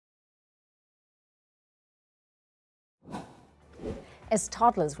As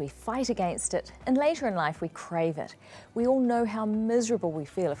toddlers, we fight against it, and later in life we crave it. We all know how miserable we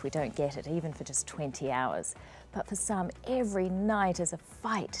feel if we don't get it, even for just 20 hours. But for some, every night is a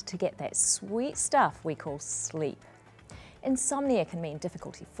fight to get that sweet stuff we call sleep. Insomnia can mean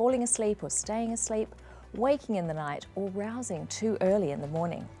difficulty falling asleep or staying asleep, waking in the night, or rousing too early in the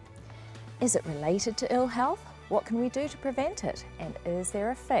morning. Is it related to ill health? What can we do to prevent it? And is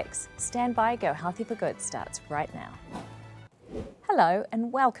there a fix? Stand by, Go Healthy for Good starts right now. Hello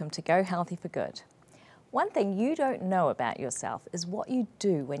and welcome to Go Healthy for Good. One thing you don't know about yourself is what you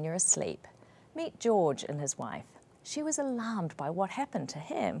do when you're asleep. Meet George and his wife. She was alarmed by what happened to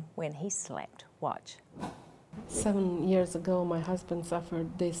him when he slept. Watch. 7 years ago, my husband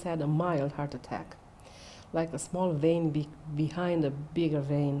suffered, they said, a mild heart attack. Like a small vein behind a bigger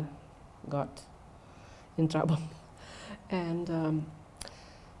vein got in trouble. And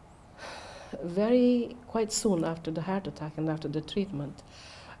quite soon after the heart attack and after the treatment,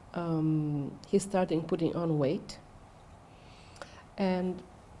 he started putting on weight. And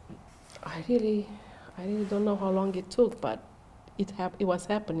I really don't know how long it took, but it was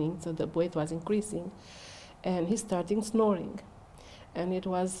happening, so the weight was increasing. And he started snoring. And it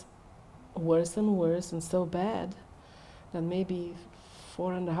was worse and worse and so bad that maybe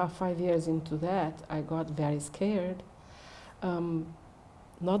 4.5, 5 years into that, I got very scared.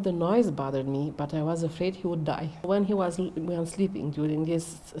 Not the noise bothered me, but I was afraid he would die. When he was sleeping, during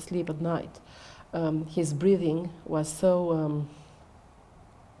his sleep at night, his breathing was so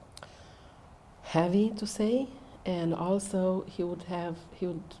heavy, to say, and also he would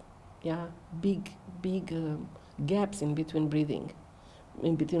big gaps in between breathing,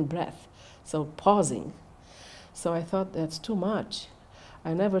 in between breath, so pausing. So I thought that's too much.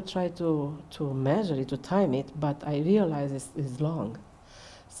 I never tried to measure it, to time it, but I realized it's long.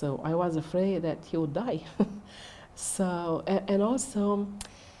 So I was afraid that he would die. So, and also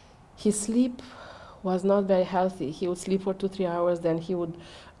his sleep was not very healthy. He would sleep for 2-3 hours, then he would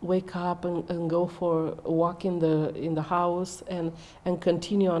wake up and go for a walk in the house and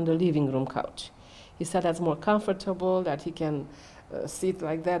continue on the living room couch. He said that's more comfortable, that he can sit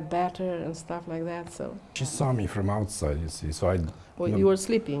like that better and stuff like that. So she saw me from outside, you see. So you were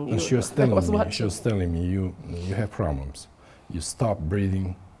sleeping. And she was telling me, you have problems. You stop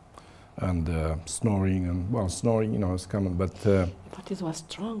breathing and snoring, and snoring, it's common, but it was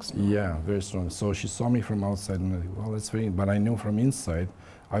strong snoring. Yeah, very strong. So she saw me from outside, and that's very. But I knew from inside,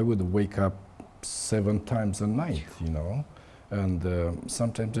 I would wake up 7 times a night, and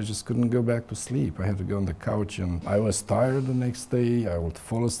sometimes I just couldn't go back to sleep. I had to go on the couch, and I was tired the next day. I would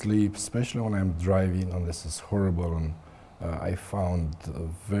fall asleep, especially when I'm driving, and this is horrible, and I found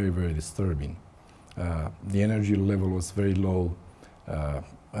very, very disturbing. The energy level was very low,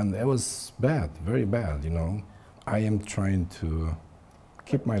 and it was bad, very bad, I am trying to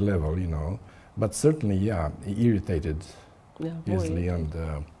keep my level, but certainly, irritated easily, and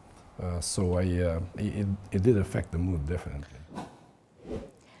so it did affect the mood, definitely.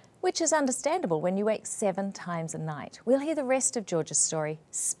 Which is understandable when you wake 7 times a night. We'll hear the rest of George's story,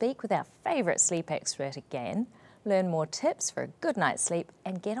 speak with our favourite sleep expert again, learn more tips for a good night's sleep,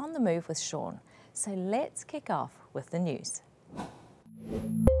 and get on the move with Sean. So let's kick off with the news.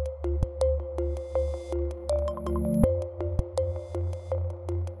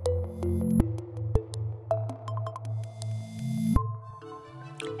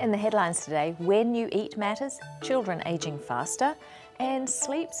 In the headlines today, when you eat matters, children aging faster, and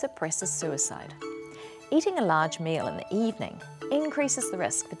sleep suppresses suicide. Eating a large meal in the evening increases the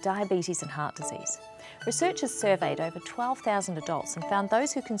risk for diabetes and heart disease. Researchers surveyed over 12,000 adults and found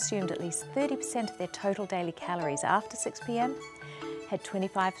those who consumed at least 30% of their total daily calories after 6 p.m. had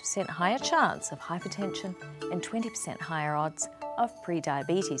 25% higher chance of hypertension and 20% higher odds of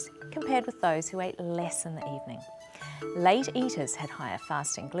pre-diabetes compared with those who ate less in the evening. Late eaters had higher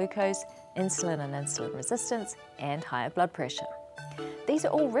fasting glucose, insulin and insulin resistance, and higher blood pressure. These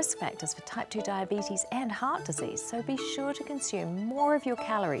are all risk factors for type 2 diabetes and heart disease, so be sure to consume more of your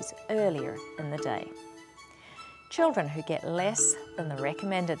calories earlier in the day. Children who get less than the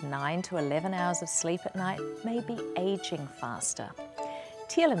recommended 9 to 11 hours of sleep at night may be aging faster.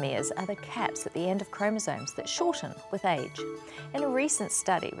 Telomeres are the caps at the end of chromosomes that shorten with age. In a recent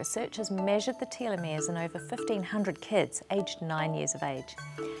study, researchers measured the telomeres in over 1,500 kids aged 9 years of age.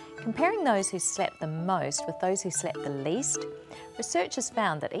 Comparing those who slept the most with those who slept the least, researchers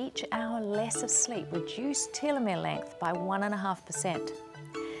found that each hour less of sleep reduced telomere length by 1.5%.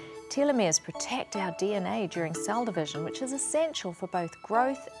 Telomeres protect our DNA during cell division, which is essential for both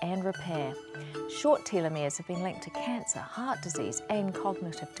growth and repair. Short telomeres have been linked to cancer, heart disease, and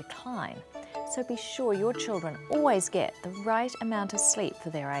cognitive decline. so be sure your children always get the right amount of sleep for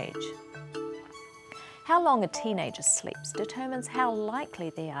their age. How long a teenager sleeps determines how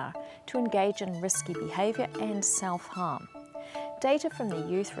likely they are to engage in risky behaviour and self-harm. Data from the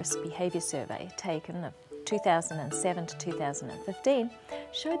Youth Risk Behaviour Survey, taken of 2007 to 2015,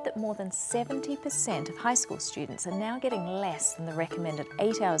 showed that more than 70% of high school students are now getting less than the recommended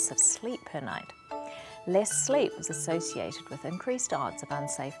 8 hours of sleep per night. Less sleep was associated with increased odds of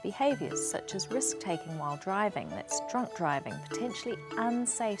unsafe behaviours such as risk-taking while driving, that's drunk driving, potentially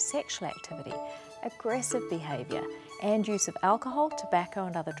unsafe sexual activity, aggressive behaviour, and use of alcohol, tobacco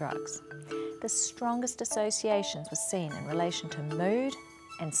and other drugs. The strongest associations were seen in relation to mood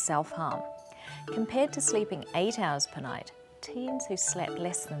and self-harm. Compared to sleeping 8 hours per night, teens who slept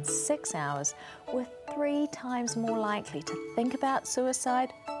less than 6 hours were 3 times more likely to think about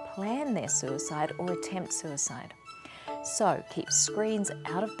suicide, plan their suicide or attempt suicide. So keep screens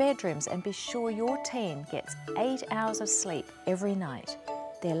out of bedrooms and be sure your teen gets 8 hours of sleep every night.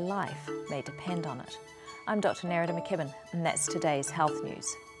 Their life may depend on it. I'm Dr. Nerida McKibben, and that's today's Health News.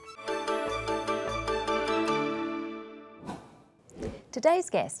 Today's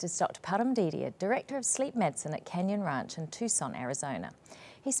guest is Dr. Param Didia, Director of Sleep Medicine at Canyon Ranch in Tucson, Arizona.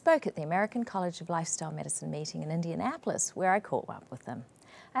 He spoke at the American College of Lifestyle Medicine meeting in Indianapolis, where I caught up with him.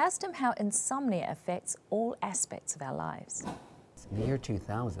 I asked him how insomnia affects all aspects of our lives. In the year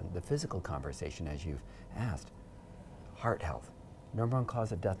 2000, the physical conversation, as you've asked, heart health, number one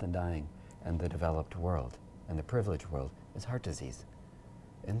cause of death and dying in the developed world and the privileged world is heart disease.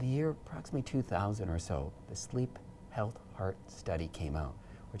 In the year approximately 2000 or so, the Sleep Health Heart Study came out,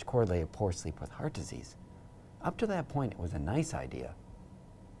 which correlated poor sleep with heart disease. Up to that point, it was a nice idea,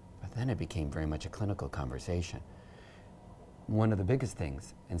 but then it became very much a clinical conversation. One of the biggest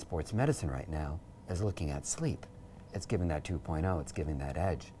things in sports medicine right now is looking at sleep. It's giving that 2.0, it's giving that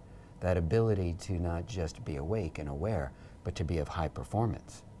edge, that ability to not just be awake and aware, but to be of high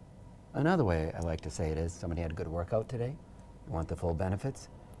performance. Another way I like to say it is, somebody had a good workout today, you want the full benefits,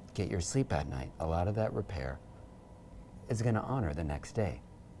 get your sleep at night. A lot of that repair is going to honor the next day.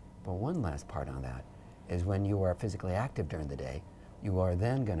 But one last part on that is when you are physically active during the day, you are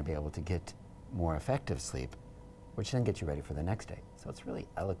then going to be able to get more effective sleep, which then gets you ready for the next day. So it's really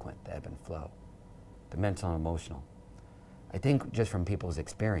eloquent, the ebb and flow, the mental and emotional. I think just from people's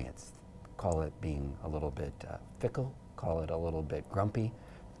experience, call it being a little bit fickle, call it a little bit grumpy,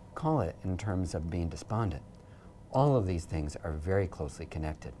 call it in terms of being despondent. All of these things are very closely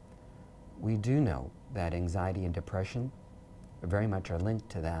connected. We do know that anxiety and depression very much are linked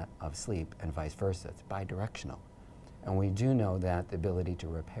to that of sleep and vice versa. It's bidirectional. And we do know that the ability to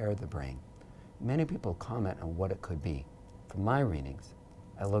repair the brain, many people comment on what it could be. From my readings,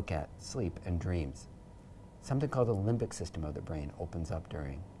 I look at sleep and dreams. Something called the limbic system of the brain opens up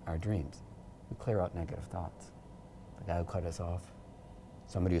during our dreams. We clear out negative thoughts. The guy who cut us off,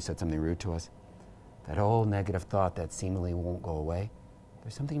 somebody who said something rude to us, that old negative thought that seemingly won't go away,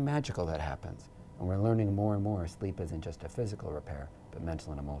 there's something magical that happens. And we're learning more and more sleep isn't just a physical repair, but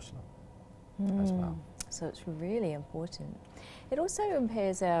mental and emotional as well. So it's really important. It also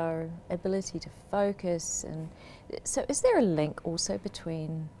impairs our ability to focus. And so is there a link also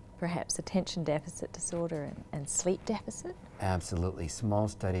between perhaps attention deficit disorder and sleep deficit? Absolutely. Small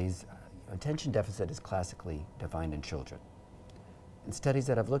studies. Attention deficit is classically defined in children. In studies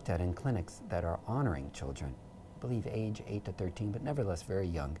that I've looked at in clinics that are honoring children, I believe age 8 to 13, but nevertheless very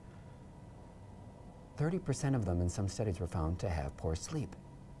young, 30% of them in some studies were found to have poor sleep.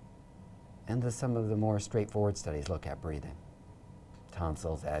 And some of the more straightforward studies look at breathing,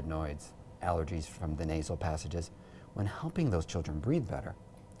 tonsils, adenoids, allergies from the nasal passages. When helping those children breathe better,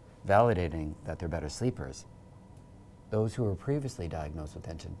 validating that they're better sleepers, those who were previously diagnosed with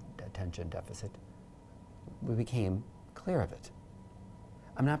attention deficit, we became clear of it.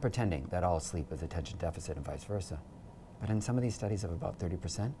 I'm not pretending that all sleep is attention deficit and vice versa, but in some of these studies of about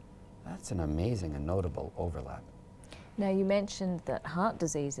 30%, that's an amazing and notable overlap. Now, you mentioned that heart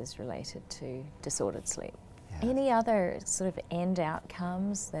disease is related to disordered sleep. Yes. Any other sort of end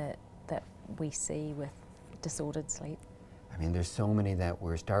outcomes that we see with disordered sleep? I mean, there's so many that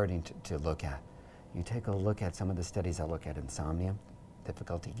we're starting to look at. You take a look at some of the studies that look at insomnia,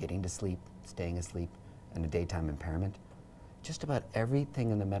 difficulty getting to sleep, staying asleep, and a daytime impairment. Just about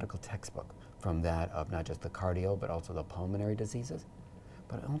everything in the medical textbook, from that of not just the cardio, but also the pulmonary diseases,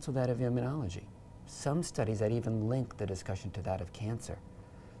 but also that of immunology. Some studies that even link the discussion to that of cancer.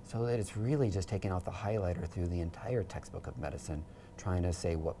 So that it's really just taking out the highlighter through the entire textbook of medicine, trying to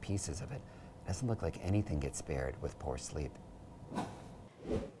say what pieces of it. It doesn't look like anything gets spared with poor sleep.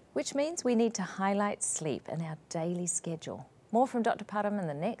 Which means we need to highlight sleep in our daily schedule. More from Dr. Param in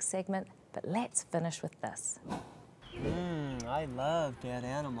the next segment, But let's finish with this. I love dead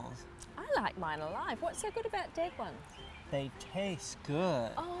animals. I like mine alive. What's so good about dead ones? They taste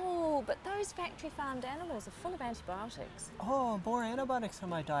good. Oh, but those factory farmed animals are full of antibiotics. Oh, more antibiotics in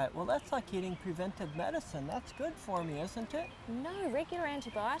my diet. Well, that's like eating preventive medicine. That's good for me, isn't it? No, regular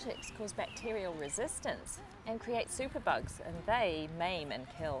antibiotics cause bacterial resistance and create superbugs, and they maim and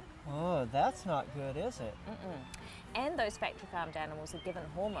kill. Oh, that's not good, is it? And those factory farmed animals are given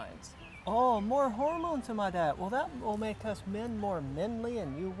hormones. Oh, more hormones in my diet. Well, that will make us men more manly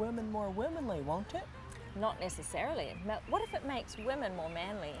and you women more womanly, won't it? Not necessarily. What if it makes women more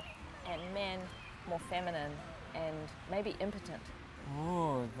manly and men more feminine and maybe impotent?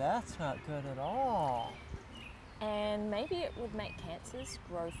 Oh, that's not good at all. And maybe it would make cancers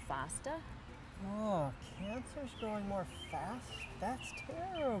grow faster. Oh, cancer's growing more fast? That's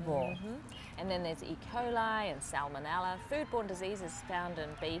terrible. And then there's E. coli and salmonella, foodborne diseases found in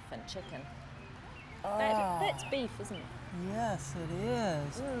beef and chicken. That's beef, isn't it? Yes, it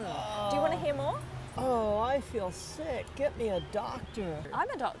is. Do you want to hear more? Oh, I feel sick. Get me a doctor. I'm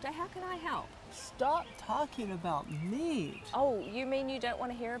a doctor. How can I help? Stop talking about meat. Oh, you mean you don't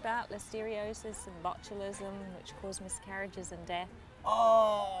want to hear about listeriosis and botulism, which cause miscarriages and death?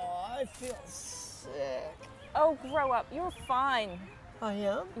 Oh, I feel sick. Oh, grow up. You're fine. I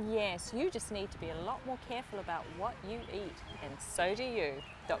am? Yes, you just need to be a lot more careful about what you eat. And so do you.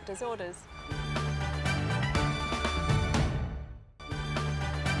 Doctor's orders.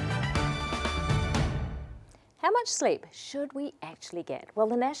 How much sleep should we actually get? Well,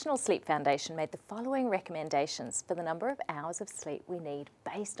 the National Sleep Foundation made the following recommendations for the number of hours of sleep we need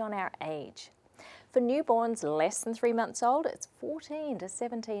based on our age. For newborns less than 3 months old, it's 14 to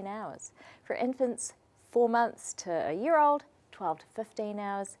 17 hours. For infants 4 months to a year old, 12 to 15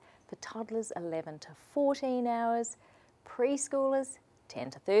 hours. For toddlers, 11 to 14 hours. Preschoolers,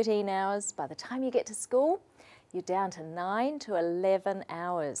 10 to 13 hours. By the time you get to school, you're down to 9 to 11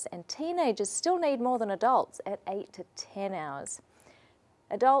 hours. And teenagers still need more than adults at 8 to 10 hours.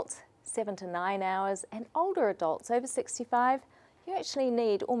 Adults, 7 to 9 hours. And older adults over 65, you actually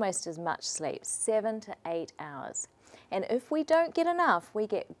need almost as much sleep, 7 to 8 hours. And if we don't get enough, we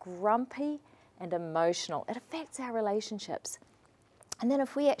get grumpy and emotional. It affects our relationships. And then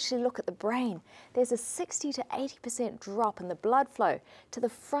if we actually look at the brain, there's a 60 to 80% drop in the blood flow to the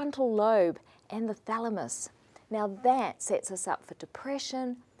frontal lobe and the thalamus. Now that sets us up for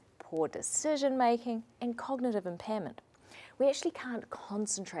depression, poor decision making, and cognitive impairment. We actually can't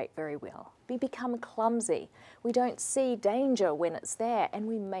concentrate very well. We become clumsy. We don't see danger when it's there, and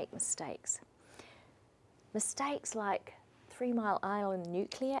we make mistakes. Mistakes like 3 Mile Island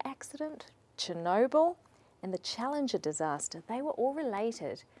nuclear accident, Chernobyl, and the Challenger disaster, they were all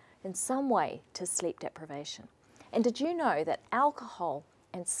related in some way to sleep deprivation. And did you know that alcohol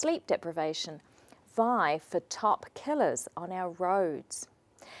and sleep deprivation vie for top killers on our roads?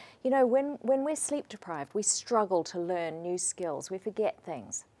 You know, when we're sleep deprived, we struggle to learn new skills, we forget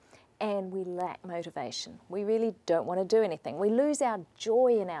things, and we lack motivation. We really don't want to do anything. We lose our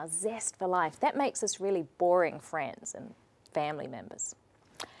joy and our zest for life. That makes us really boring friends and family members.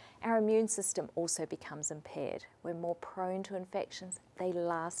 Our immune system also becomes impaired. We're more prone to infections. They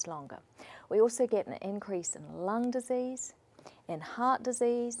last longer. We also get an increase in lung disease, in heart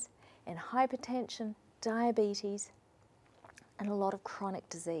disease, in hypertension, diabetes, and a lot of chronic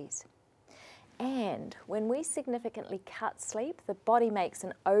disease. And when we significantly cut sleep, the body makes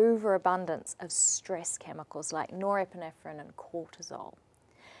an overabundance of stress chemicals like norepinephrine and cortisol.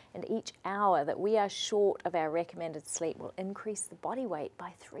 And each hour that we are short of our recommended sleep will increase the body weight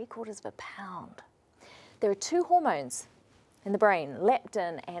by 3/4 pounds. There are 2 hormones in the brain,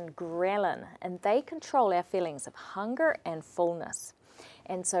 leptin and ghrelin, and they control our feelings of hunger and fullness.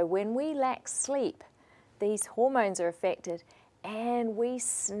 And so when we lack sleep, these hormones are affected and we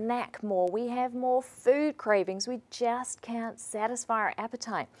snack more. We have more food cravings. We just can't satisfy our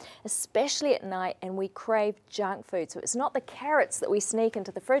appetite, especially at night, and we crave junk food. So it's not the carrots that we sneak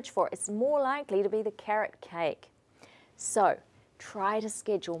into the fridge for. It's more likely to be the carrot cake. So try to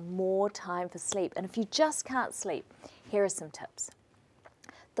schedule more time for sleep. And if you just can't sleep, here are some tips.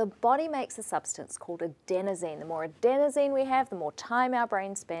 The body makes a substance called adenosine. The more adenosine we have, the more time our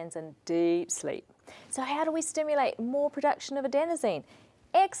brain spends in deep sleep. So how do we stimulate more production of adenosine?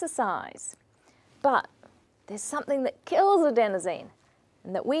 Exercise. But there's something that kills adenosine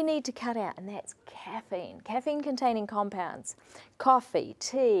and that we need to cut out, and that's caffeine. Caffeine-containing compounds, coffee,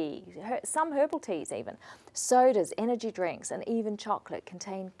 tea, some herbal teas even, sodas, energy drinks, and even chocolate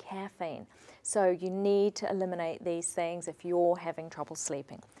contain caffeine. So you need to eliminate these things if you're having trouble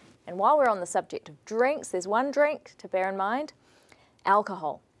sleeping. And while we're on the subject of drinks, there's one drink to bear in mind: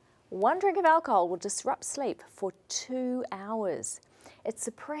 alcohol. 1 drink of alcohol will disrupt sleep for 2 hours. It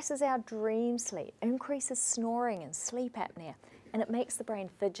suppresses our dream sleep, increases snoring and sleep apnea, and it makes the brain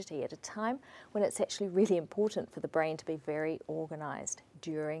fidgety at a time when it's actually really important for the brain to be very organised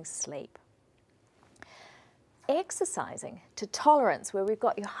during sleep. Exercising to tolerance, where we've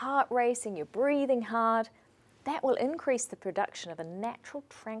got your heart racing, you're breathing hard, that will increase the production of a natural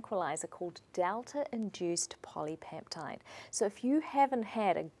tranquilizer called delta-induced polypeptide. So if you haven't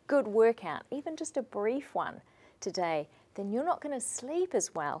had a good workout, even just a brief one today, then you're not going to sleep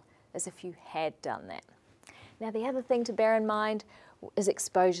as well as if you had done that. Now, the other thing to bear in mind is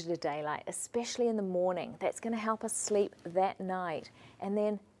exposure to daylight, especially in the morning. That's going to help us sleep that night. And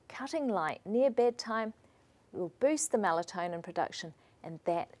then cutting light near bedtime will boost the melatonin production, and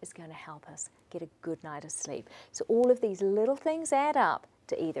that is going to help us get a good night of sleep. So all of these little things add up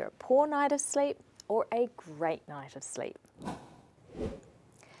to either a poor night of sleep or a great night of sleep.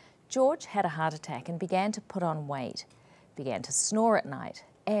 George had a heart attack and began to put on weight, began to snore at night,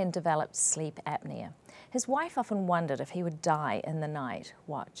 and developed sleep apnea. His wife often wondered if he would die in the night.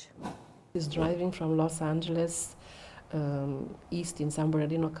 Watch. He's driving from Los Angeles east in San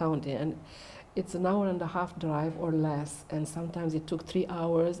Bernardino County, and it's an hour and a half drive or less, and sometimes it took 3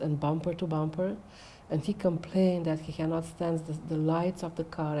 hours and bumper to bumper. And he complained that he cannot stand the lights of the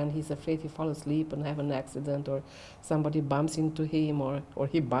car, and he's afraid he fall asleep and have an accident, or somebody bumps into him, or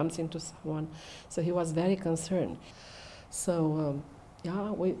he bumps into someone. So he was very concerned. So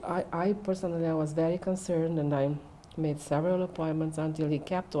yeah, I personally, I was very concerned, and I made several appointments until he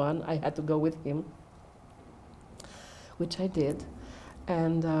kept one. I had to go with him, which I did.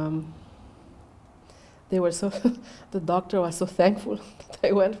 And they were so, the doctor was so thankful that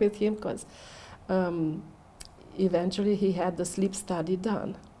I went with him, because eventually he had the sleep study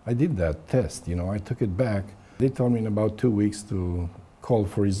done. I did that test, you know, I took it back. They told me in about 2 weeks to call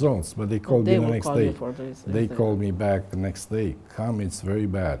for results, but they called me the next day. They called me back the next day. Come, it's very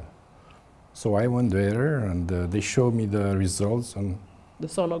bad. So I went there, and they showed me the results, and the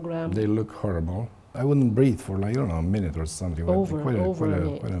sonogram. They look horrible. I wouldn't breathe for, like, I don't know, a minute or something. Quite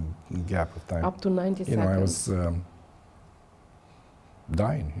a gap of time. Up to 90 seconds. You know, I was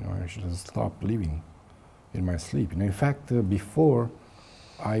dying. You know, I should have stopped living in my sleep. And in fact, before,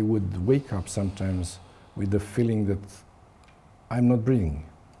 I would wake up sometimes with the feeling that I'm not breathing.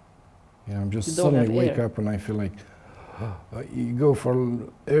 You know, I'm just suddenly wake up and I feel like you go for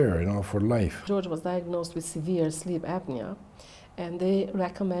air, you know, for life. George was diagnosed with severe sleep apnea, and they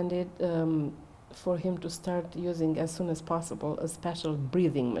recommended for him to start using as soon as possible a special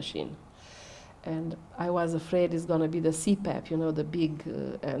breathing machine. And I was afraid it's going to be the CPAP, you know, the big,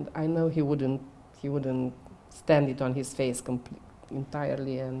 and I know he wouldn't stand it on his face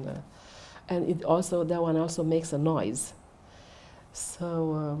entirely, and it also, that one also makes a noise.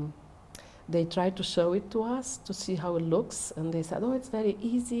 So they tried to show it to us to see how it looks, and they said, oh, it's very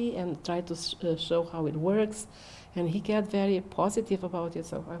easy, and tried to show how it works, and he got very positive about it,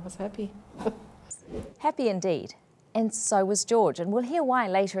 so I was happy. Happy indeed, and so was George, and we'll hear why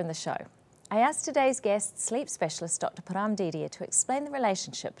later in the show. I asked today's guest, sleep specialist Dr. Param Didia, to explain the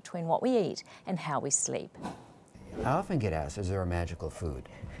relationship between what we eat and how we sleep. I often get asked, is there a magical food?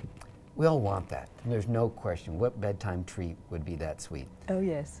 We all want that. And there's no question. What bedtime treat would be that sweet? Oh,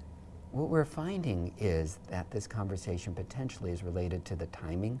 yes. What we're finding is that this conversation potentially is related to the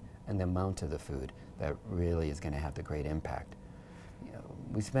timing and the amount of the food that really is going to have the great impact. You know,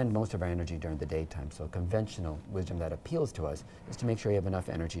 we spend most of our energy during the daytime, so conventional wisdom that appeals to us is to make sure you have enough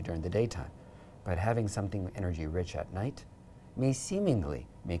energy during the daytime. But having something energy-rich at night may seemingly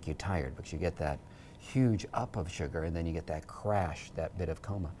make you tired, because you get that huge up of sugar, and then you get that crash, that bit of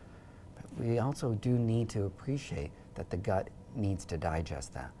coma. We also do need to appreciate that the gut needs to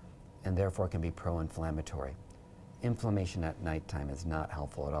digest that, and therefore can be pro-inflammatory. Inflammation at nighttime is not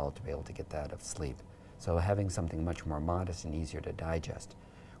helpful at all to be able to get that out of sleep. So having something much more modest and easier to digest.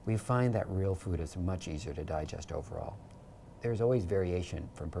 We find that real food is much easier to digest overall. There's always variation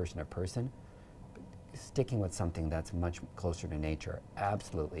from person to person, but sticking with something that's much closer to nature,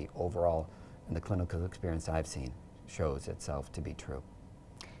 absolutely overall, in the clinical experience I've seen, shows itself to be true.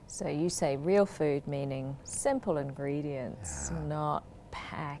 So you say real food, meaning simple ingredients, not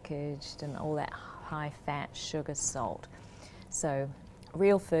packaged and all that high fat, sugar, salt. So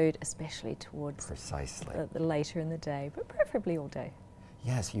real food, especially towards the later in the day, but preferably all day.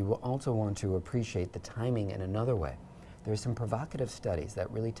 Yes, you will also want to appreciate the timing in another way. There's some provocative studies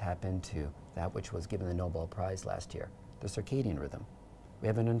that really tap into that which was given the Nobel Prize last year, the circadian rhythm. We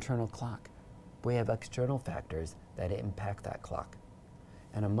have an internal clock. We have external factors that impact that clock.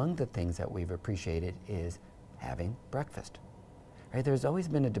 And among the things that we've appreciated is having breakfast. right? There's always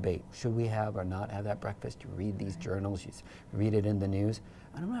been a debate. Should we have or not have that breakfast? You read these journals, you read it in the news.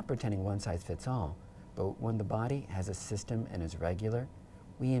 And I'm not pretending one size fits all, but when the body has a system and is regular,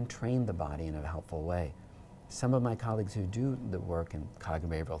 we entrain the body in a helpful way. Some of my colleagues who do the work in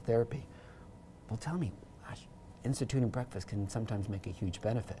cognitive behavioral therapy will tell me, gosh, instituting breakfast can sometimes make a huge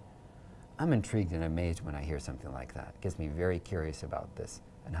benefit. I'm intrigued and amazed when I hear something like that. It gets me very curious about this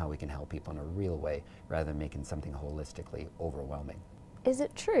and how we can help people in a real way rather than making something holistically overwhelming. Is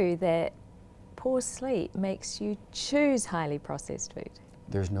it true that poor sleep makes you choose highly processed food?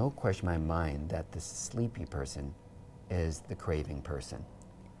 There's no question in my mind that the sleepy person is the craving person.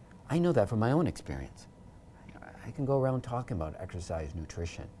 I know that from my own experience. I can go around talking about exercise,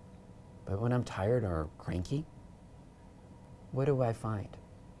 nutrition, but when I'm tired or cranky, what do I find?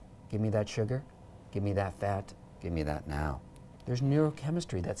 Give me that sugar, give me that fat, give me that now. There's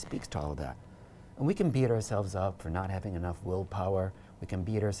neurochemistry that speaks to all of that. And we can beat ourselves up for not having enough willpower. We can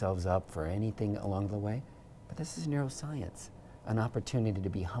beat ourselves up for anything along the way. But this is neuroscience, an opportunity to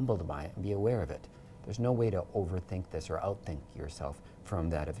be humbled by it and be aware of it. There's no way to overthink this or outthink yourself from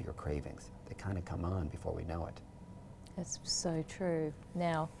that of your cravings. They kind of come on before we know it. That's so true.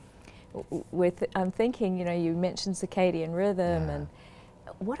 Now, I'm thinking, you know, you mentioned circadian rhythm, and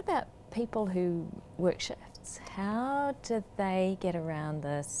what about people who work shifts? How do they get around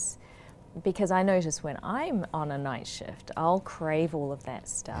this? Because I notice when I'm on a night shift, I'll crave all of that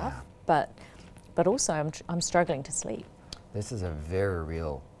stuff, but also I'm struggling to sleep. This is a very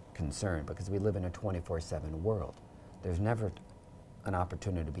real concern because we live in a 24/7 world. There's never an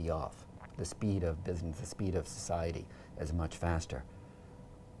opportunity to be off. The speed of business, the speed of society is much faster.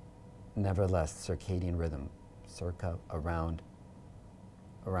 Nevertheless, circadian rhythm, circa around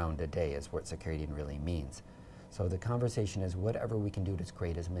a day is what circadian really means. So the conversation is whatever we can do to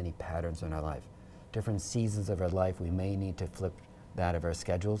create as many patterns in our life. Different seasons of our life, we may need to flip that of our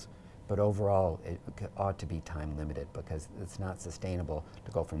schedules, but overall it ought to be time limited because it's not sustainable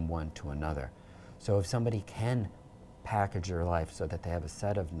to go from one to another. So if somebody can package their life so that they have a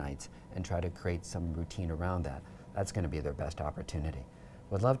set of nights and try to create some routine around that, that's going to be their best opportunity.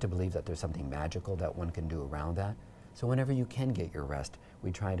 Would love to believe that there's something magical that one can do around that. So whenever you can get your rest,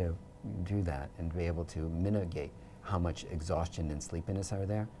 we try to do that and be able to mitigate how much exhaustion and sleepiness are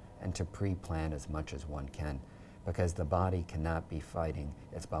there and to pre-plan as much as one can because the body cannot be fighting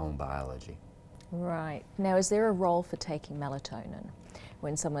its own biology. Right. Now, is there a role for taking melatonin?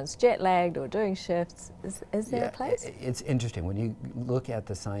 When someone's jet lagged or doing shifts, is there a place? It's interesting. When you look at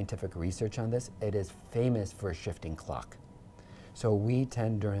the scientific research on this, it is famous for a shifting clock. So we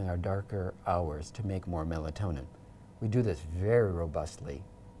tend during our darker hours to make more melatonin. We do this very robustly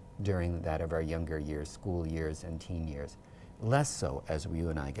during that of our younger years, school years and teen years, less so as you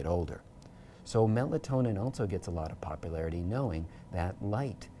and I get older. So melatonin also gets a lot of popularity knowing that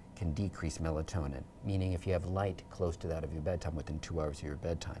light can decrease melatonin, meaning if you have light close to that of your bedtime within 2 hours of your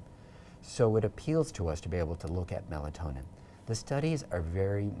bedtime. So it appeals to us to be able to look at melatonin. The studies are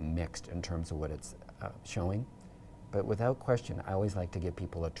very mixed in terms of what it's showing, but without question, I always like to give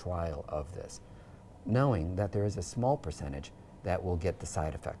people a trial of this, knowing that there is a small percentage that will get the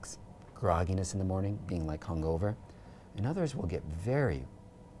side effects. Grogginess in the morning, being like hungover, and others will get very,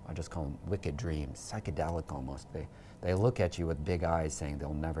 I'll just call them wicked dreams, psychedelic almost. They look at you with big eyes saying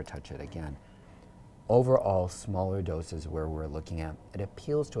they'll never touch it again. Overall, smaller doses where we're looking at, it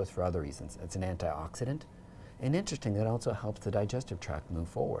appeals to us for other reasons. It's an antioxidant, and interesting, it also helps the digestive tract move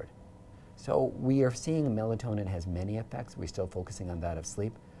forward. So we are seeing melatonin has many effects. We're still focusing on that of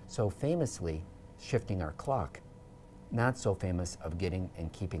sleep. So famously, shifting our clock, not so famous of getting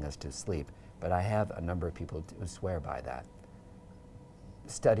and keeping us to sleep, but I have a number of people who swear by that.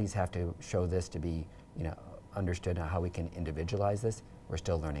 Studies have to show this to be, understood how we can individualize this. We're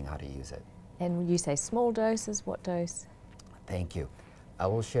still learning how to use it. And when you say small doses, what dose? Thank you. I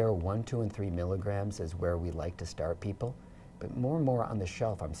will share 1, 2, and 3 milligrams is where we like to start people, but more and more on the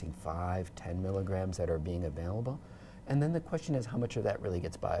shelf, I'm seeing 5, 10 milligrams that are being available. And then the question is how much of that really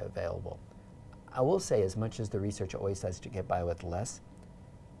gets bioavailable. I will say, as much as the research always says to get by with less,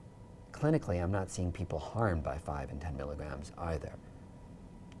 clinically I'm not seeing people harmed by 5 and 10 milligrams either.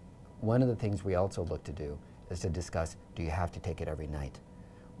 One of the things we also look to do is to discuss, do you have to take it every night?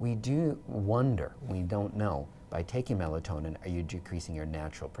 We do wonder, we don't know, by taking melatonin, are you decreasing your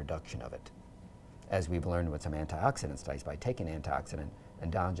natural production of it? As we've learned with some antioxidant studies, by taking antioxidant,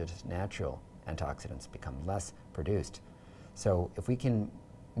 endogenous natural antioxidants become less produced. So if we can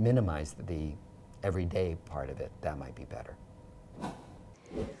minimize the everyday part of it, that might be better.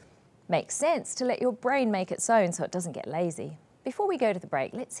 Makes sense to let your brain make its own so it doesn't get lazy. Before we go to the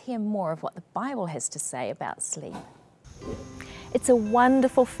break, let's hear more of what the Bible has to say about sleep. It's a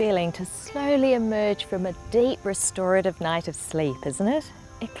wonderful feeling to slowly emerge from a deep restorative night of sleep, isn't it?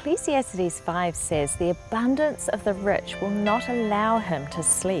 Ecclesiastes 5 says the abundance of the rich will not allow him to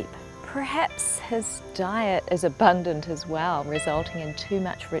sleep. Perhaps his diet is abundant as well, resulting in too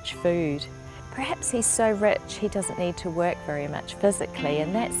much rich food. Perhaps he's so rich he doesn't need to work very much physically,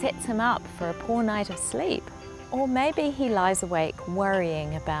 and that sets him up for a poor night of sleep. Or maybe he lies awake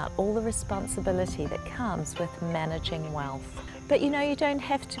worrying about all the responsibility that comes with managing wealth. But you know, you don't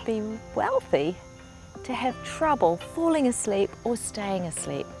have to be wealthy to have trouble falling asleep or staying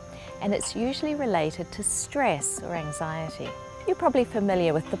asleep, and it's usually related to stress or anxiety. You're probably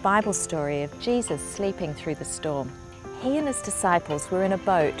familiar with the Bible story of Jesus sleeping through the storm. He and his disciples were in a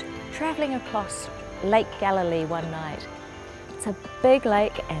boat traveling across Lake Galilee one night. It's a big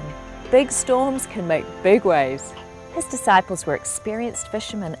lake and big storms can make big waves. His disciples were experienced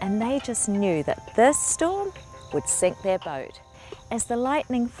fishermen and they just knew that this storm would sink their boat. As the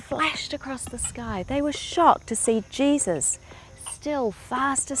lightning flashed across the sky, they were shocked to see Jesus still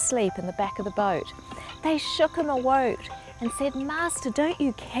fast asleep in the back of the boat. They shook him awoke and said, "Master, don't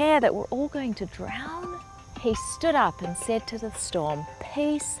you care that we're all going to drown?" He stood up and said to the storm,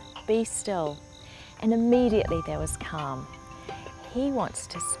 "Peace, be still." And immediately there was calm. He wants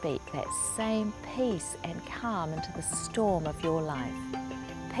to speak that same peace and calm into the storm of your life.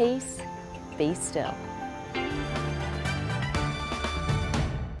 Peace, be still.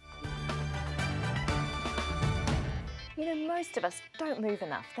 You know, most of us don't move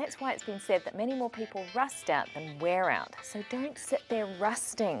enough. That's why it's been said that many more people rust out than wear out. So don't sit there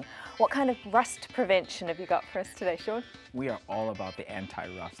rusting. What kind of rust prevention have you got for us today, Sean? We are all about the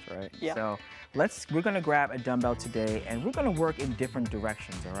anti-rust, right? Yeah. So we're gonna grab a dumbbell today and we're gonna work in different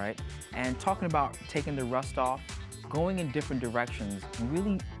directions, all right? And talking about taking the rust off, going in different directions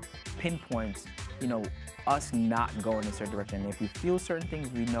really pinpoints, you know, us not going in a certain direction. And if we feel certain things,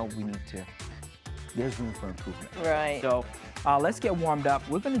 we know we need to, there's room for improvement. Right. So let's get warmed up.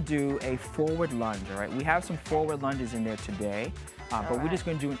 We're gonna do a forward lunge, all right? We have some forward lunges in there today, but we're just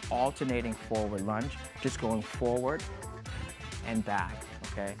gonna do an alternating forward lunge, just going forward and back,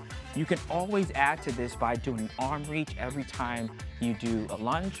 okay? You can always add to this by doing an arm reach every time you do a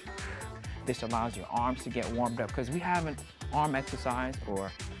lunge. This allows your arms to get warmed up because we have an arm exercise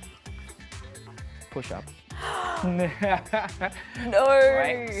or push-up. No!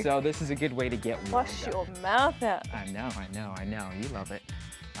 Right? So this is a good way to get warmed Wash up. your mouth out. I know. You love it.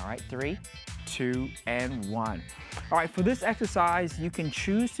 All right, 3, 2, and 1. All right, for this exercise, you can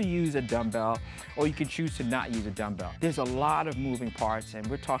choose to use a dumbbell or you can choose to not use a dumbbell. There's a lot of moving parts and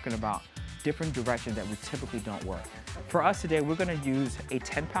we're talking about different directions that we typically don't work. For us today, we're gonna use a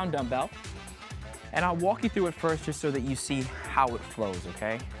 10-pound dumbbell and I'll walk you through it first just so that you see how it flows,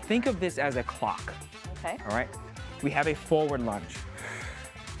 okay? Think of this as a clock. Okay. All right, we have a forward lunge.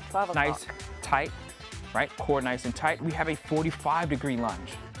 12 o'clock. Nice, tight, right? Core nice and tight. We have a 45-degree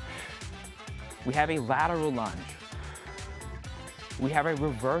lunge. We have a lateral lunge. We have a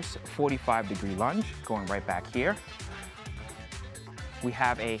reverse 45-degree lunge, going right back here. We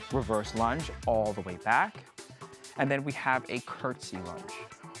have a reverse lunge all the way back. And then we have a curtsy lunge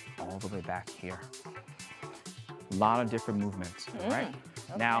all the way back here. A lot of different movements, right?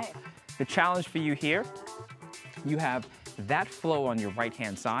 Okay. Now, the challenge for you here, you have that flow on your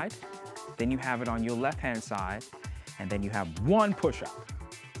right-hand side, then you have it on your left-hand side, and then you have one push-up.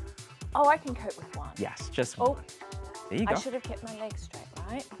 Oh, I can cope with one. Yes, just Oh, one. There you go. I should have kept my legs straight,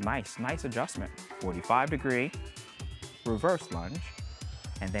 right? Nice adjustment. 45-degree, reverse lunge,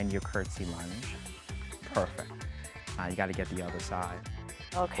 and then your curtsy lunge. Perfect. Now you gotta get the other side.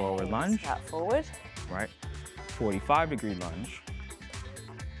 Okay. Forward lunge. Start forward. Right? 45-degree lunge,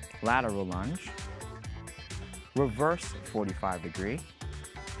 lateral lunge, reverse 45-degree,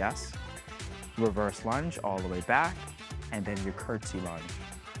 yes, reverse lunge all the way back, and then your curtsy lunge.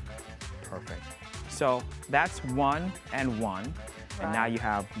 Perfect. So that's 1 and 1, and now you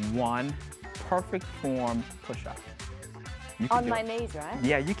have one perfect form push-up. You can On do my it. knees, right?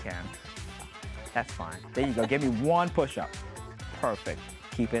 Yeah, you can. That's fine. There you go. Give me one push-up. Perfect.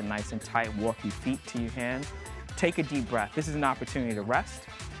 Keep it nice and tight. Walk your feet to your hands. Take a deep breath. This is an opportunity to rest.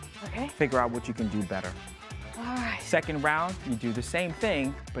 Okay. Figure out what you can do better. All right. Second round, you do the same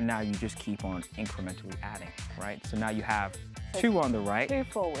thing, but now you just keep on incrementally adding, right? So now you have 2 on the right. 2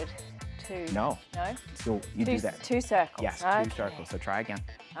 forward, 2. No. No? So you do that. 2 circles. Yes, okay. 2 circles. So try again.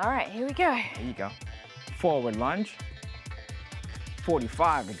 All right, here we go. There you go. Forward lunge,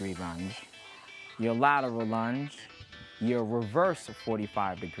 45-degree lunge, your lateral lunge, your reverse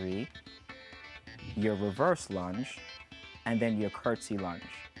 45-degree, your reverse lunge, and then your curtsy lunge.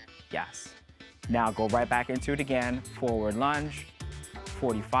 Yes. Now go right back into it again. Forward lunge,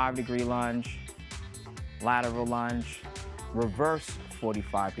 45-degree lunge, lateral lunge, reverse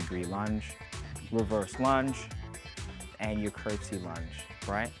 45-degree lunge, reverse lunge, and your curtsy lunge,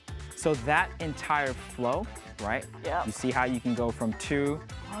 right? So that entire flow, right? Yep. You see how you can go from 2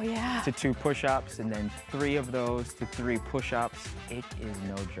 Oh yeah. to 2 push-ups, and then 3 of those to 3 push-ups. It is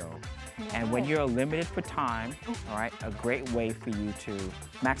no joke. No. And when you're limited for time, all right, a great way for you to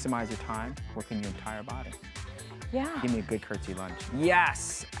maximize your time, working your entire body. Yeah. Give me a good curtsy lunge.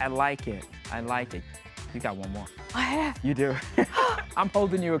 Yes, I like it. I like it. You got one more. I have. You do. I'm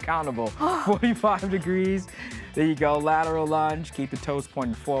holding you accountable. 45 degrees. There you go. Lateral lunge. Keep the toes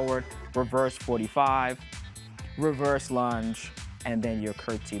pointing forward. Reverse 45. Reverse lunge. And then your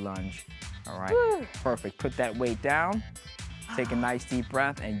curtsy lunge. All right. Woo. Perfect. Put that weight down. Take a nice deep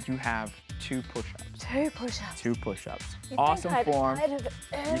breath, and you have 2 push-ups. 2 push-ups. 2 push-ups. You Awesome think form. I'd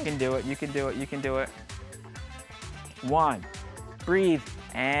You can do it. You can do it. You can do it. 1. Breathe.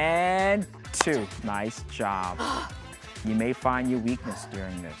 And 2. Nice job. You may find your weakness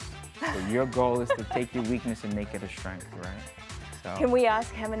during this. So your goal is to take your weakness and make it a strength, right? So Can we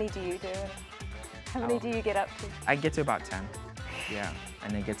ask how many do you do? How many Oh. do you get up to? I get to about 10. Yeah,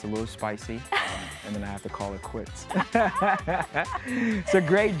 and it gets a little spicy, and then I have to call it quits. So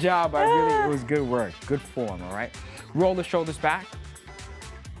great job. It was good work, good form, all right? Roll the shoulders back.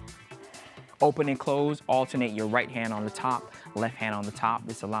 Open and close, alternate your right hand on the top, left hand on the top.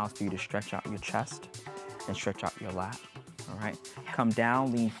 This allows for you to stretch out your chest and stretch out your lat, all right? Come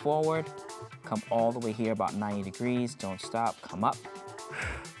down, lean forward, come all the way here about 90 degrees. Don't stop, come up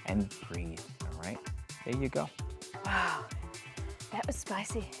and breathe, all right? There you go. Wow. That was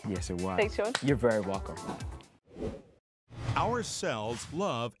spicy. Yes, it was. Thanks, Sean. You're very welcome. Our cells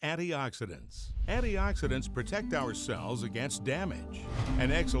love antioxidants. Antioxidants protect our cells against damage. An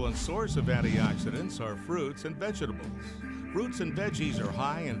excellent source of antioxidants are fruits and vegetables. Fruits and veggies are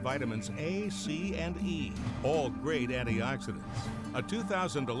high in vitamins A, C, and E, all great antioxidants. A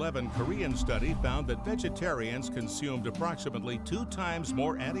 2011 Korean study found that vegetarians consumed approximately 2 times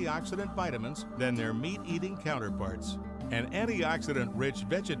more antioxidant vitamins than their meat-eating counterparts. An antioxidant-rich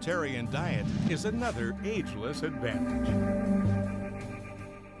vegetarian diet is another ageless advantage.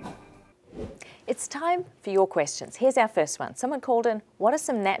 It's time for your questions. Here's our first one. Someone called in, what are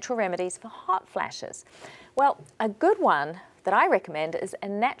some natural remedies for hot flashes? Well, a good one that I recommend is a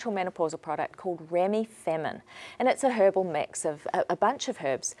natural menopausal product called Remifemin. And it's a herbal mix of a bunch of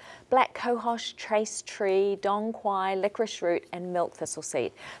herbs: black cohosh, trace tree, dong quai, licorice root, and milk thistle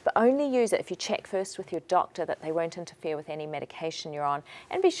seed. But only use it if you check first with your doctor that they won't interfere with any medication you're on,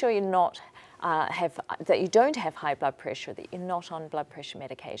 and be sure you're not that you don't have high blood pressure, that you're not on blood pressure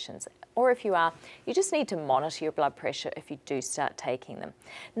medications. Or if you are, you just need to monitor your blood pressure if you do start taking them.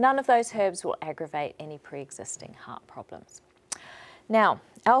 None of those herbs will aggravate any pre-existing heart problems. Now,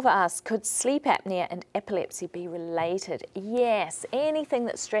 Alva asks, could sleep apnea and epilepsy be related? Yes, anything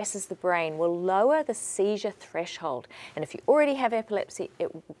that stresses the brain will lower the seizure threshold. And if you already have epilepsy,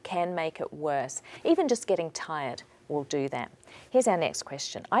 it can make it worse. Even just getting tired will do that. Here's our next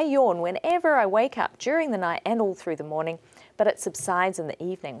question. I yawn whenever I wake up during the night and all through the morning, but it subsides in the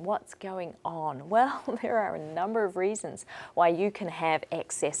evening. What's going on? Well, there are a number of reasons why you can have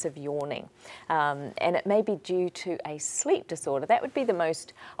excessive yawning. And it may be due to a sleep disorder. That would be the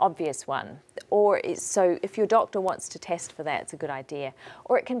most obvious one. So if your doctor wants to test for that, it's a good idea.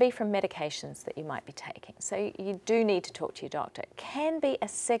 Or it can be from medications that you might be taking. So you do need to talk to your doctor. It can be a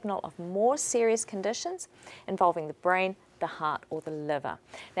signal of more serious conditions involving the brain, the heart, or the liver.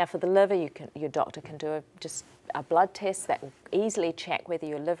 Now, for the liver, your doctor can do just a blood test that will easily check whether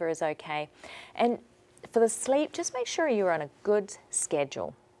your liver is okay. And for the sleep, just make sure you're on a good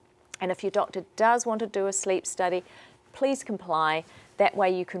schedule. And if your doctor does want to do a sleep study, please comply. That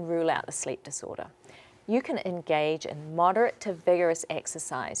way you can rule out the sleep disorder. You can engage in moderate to vigorous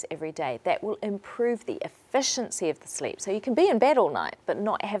exercise every day. That will improve the efficiency of the sleep. So you can be in bed all night but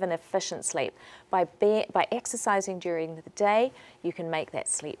not have an efficient sleep. By exercising during the day, you can make that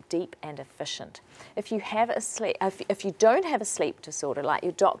sleep deep and efficient. If you don't have a sleep disorder, like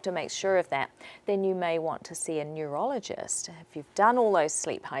your doctor makes sure of that, then you may want to see a neurologist if you've done all those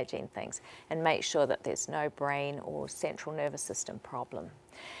sleep hygiene things, and make sure that there's no brain or central nervous system problem.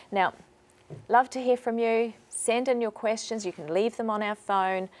 Now, love to hear from you. Send in your questions. You can leave them on our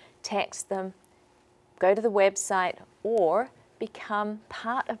phone, text them, go to the website, or become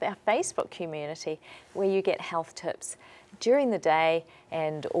part of our Facebook community where you get health tips during the day,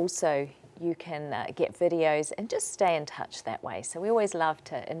 and also you can get videos and just stay in touch that way. So we always love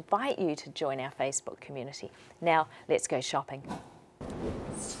to invite you to join our Facebook community. Now, let's go shopping.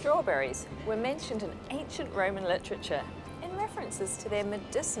 Strawberries were mentioned in ancient Roman literature in references to their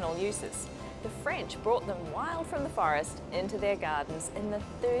medicinal uses. The French brought them wild from the forest into their gardens in the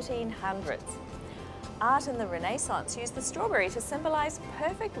 1300s. Art in the Renaissance used the strawberry to symbolize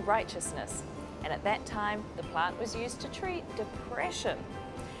perfect righteousness, and at that time the plant was used to treat depression.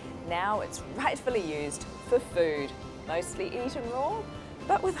 Now it's rightfully used for food, mostly eaten raw,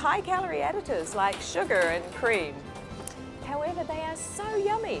 but with high-calorie additives like sugar and cream. However, they are so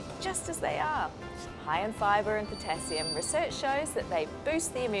yummy, just as they are. High in fiber and potassium, research shows that they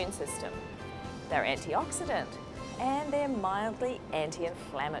boost the immune system. They're antioxidant, and they're mildly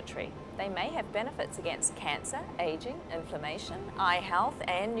anti-inflammatory. They may have benefits against cancer, aging, inflammation, eye health,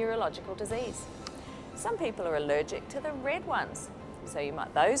 and neurological disease. Some people are allergic to the red ones, so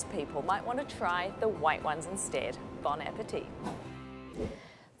those people might want to try the white ones instead. Bon appetit.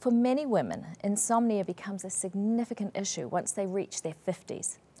 For many women, insomnia becomes a significant issue once they reach their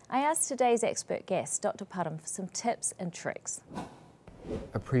 50s. I asked today's expert guest, Dr. Puddam, for some tips and tricks.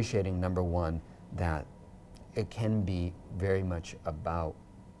 Appreciating, number one, that it can be very much about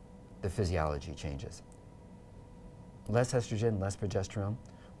the physiology changes. Less estrogen, less progesterone,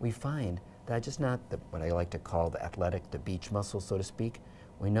 we find that just not what I like to call the athletic, the beach muscles, so to speak.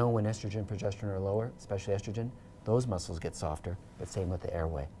 We know when estrogen and progesterone are lower, especially estrogen, those muscles get softer, but same with the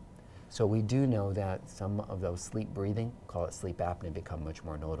airway. So we do know that some of those sleep breathing, call it sleep apnea, become much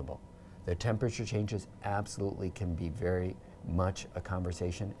more notable. The temperature changes absolutely can be very much a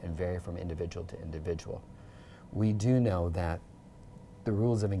conversation and vary from individual to individual. We do know that the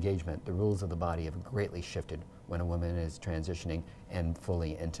rules of engagement, the rules of the body have greatly shifted when a woman is transitioning and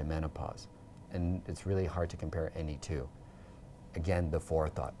fully into menopause. And it's really hard to compare any two. Again, the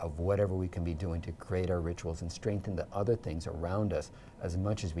forethought of whatever we can be doing to create our rituals and strengthen the other things around us as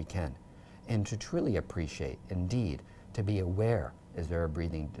much as we can. And to truly appreciate, indeed, to be aware, is there a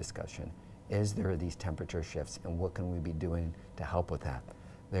breathing discussion? Is there these temperature shifts, and what can we be doing to help with that?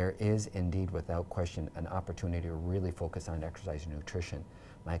 There is indeed, without question, an opportunity to really focus on exercise and nutrition.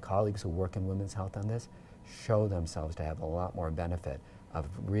 My colleagues who work in women's health on this show themselves to have a lot more benefit of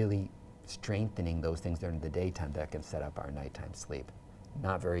really strengthening those things during the daytime that can set up our nighttime sleep.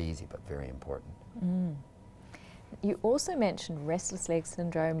 Not very easy, but very important. Mm. You also mentioned restless leg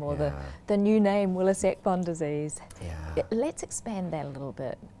syndrome, or the new name, Willis-Ekbom disease. Yeah. Let's expand that a little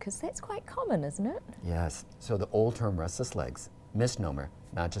bit, because that's quite common, isn't it? Yes. So the old term restless legs, misnomer,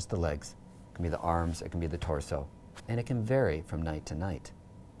 not just the legs, it can be the arms, it can be the torso, and it can vary from night to night.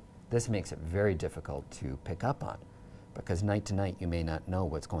 This makes it very difficult to pick up on, because night to night you may not know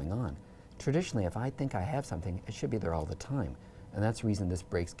what's going on. Traditionally, if I think I have something, it should be there all the time, and that's the reason this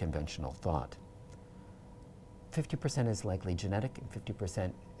breaks conventional thought. 50% is likely genetic and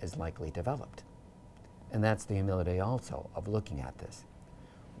 50% is likely developed. And that's the humility also of looking at this.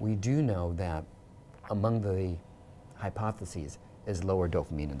 We do know that among the hypotheses is lower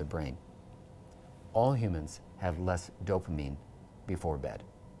dopamine in the brain. All humans have less dopamine before bed,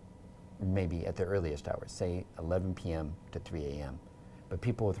 maybe at the earliest hours, say 11 p.m. to 3 a.m. But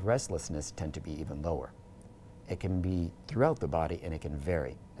people with restlessness tend to be even lower. It can be throughout the body and it can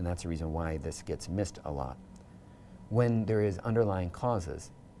vary, and that's the reason why this gets missed a lot. When there is underlying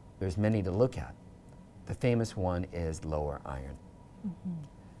causes, there's many to look at. The famous one is lower iron.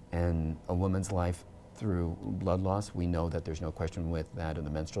 Mm-hmm. And a woman's life through blood loss, we know that there's no question with that in the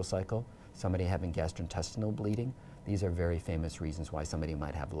menstrual cycle. Somebody having gastrointestinal bleeding, these are very famous reasons why somebody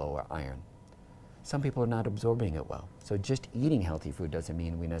might have lower iron. Some people are not absorbing it well. So just eating healthy food doesn't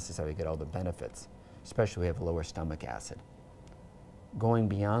mean we necessarily get all the benefits, especially if we have lower stomach acid. Going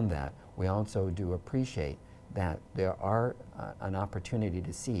beyond that, we also do appreciate that there are an opportunity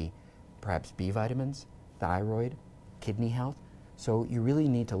to see perhaps B vitamins, thyroid, kidney health. So you really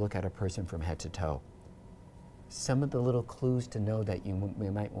need to look at a person from head to toe. Some of the little clues to know that you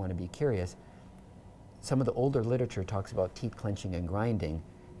might want to be curious, some of the older literature talks about teeth clenching and grinding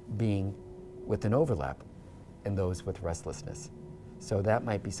being with an overlap in those with restlessness. So that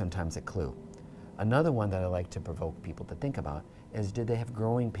might be sometimes a clue. Another one that I like to provoke people to think about is, did they have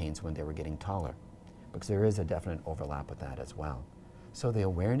growing pains when they were getting taller? Because there is a definite overlap with that as well. So the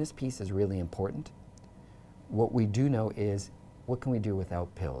awareness piece is really important. What we do know is, what can we do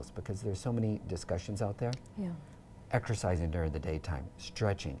without pills? Because there's so many discussions out there. Yeah. Exercising during the daytime,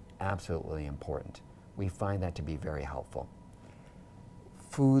 stretching, absolutely important. We find that to be very helpful.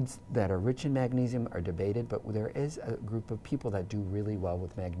 Foods that are rich in magnesium are debated, but there is a group of people that do really well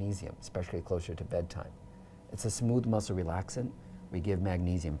with magnesium, especially closer to bedtime. It's a smooth muscle relaxant. We give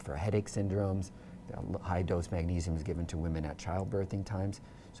magnesium for headache syndromes. High dose magnesium is given to women at childbirthing times.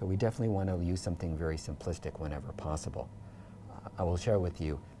 So we definitely want to use something very simplistic whenever possible. I will share with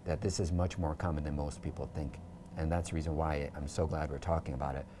you that this is much more common than most people think. And that's the reason why I'm so glad we're talking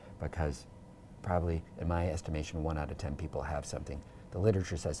about it, because probably, in my estimation, 1 out of 10 people have something. The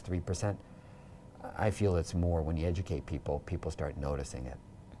literature says 3%. I feel it's more. When you educate people, people start noticing it.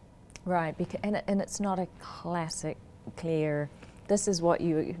 Right, and it's not a classic, clear, this is what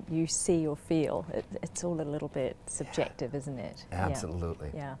you see or feel. It's all a little bit subjective, isn't it? Absolutely.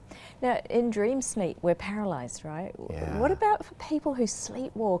 Yeah. Now, in dream sleep, we're paralyzed, right? Yeah. What about for people who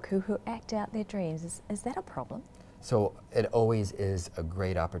sleepwalk, who act out their dreams? Is that a problem? So it always is a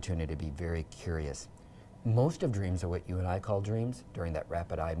great opportunity to be very curious. Most of dreams are what you and I call dreams during that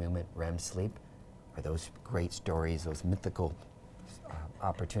rapid eye movement, REM sleep, are those great stories, those mythical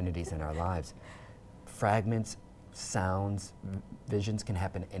opportunities in our lives. Fragments, sounds, visions can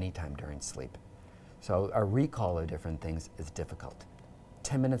happen anytime during sleep. So our recall of different things is difficult.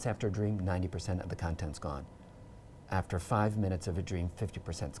 10 minutes after a dream, 90% of the content's gone. After 5 minutes of a dream,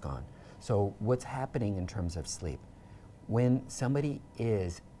 50%'s gone. So what's happening in terms of sleep? When somebody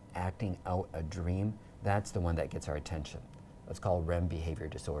is acting out a dream, that's the one that gets our attention. That's called REM behavior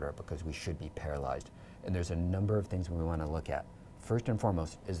disorder, because we should be paralyzed. And there's a number of things we want to look at. First and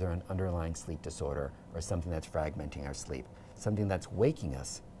foremost, is there an underlying sleep disorder or something that's fragmenting our sleep? Something that's waking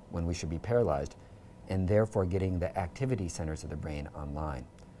us when we should be paralyzed, and therefore getting the activity centers of the brain online.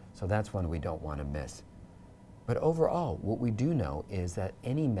 So that's one we don't want to miss. But overall, what we do know is that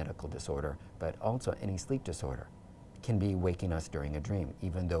any medical disorder, but also any sleep disorder, can be waking us during a dream,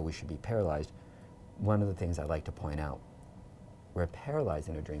 even though we should be paralyzed. One of the things I like to point out, we're paralyzed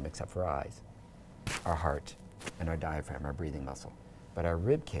in a dream except for our eyes, our heart, and our diaphragm, our breathing muscle. But our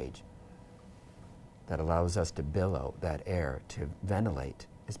rib cage that allows us to billow that air, to ventilate,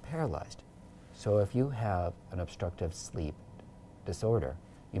 is paralyzed. So if you have an obstructive sleep disorder,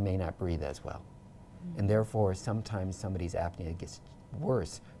 you may not breathe as well. And therefore, sometimes somebody's apnea gets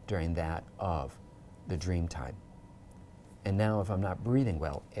worse during that of the dream time. And now if I'm not breathing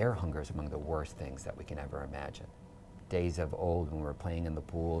well, air hunger is among the worst things that we can ever imagine. Days of old, when we were playing in the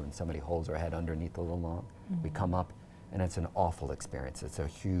pool and somebody holds our head underneath a little long, we come up, and it's an awful experience. It's a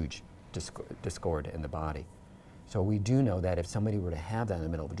huge discord in the body. So we do know that if somebody were to have that in the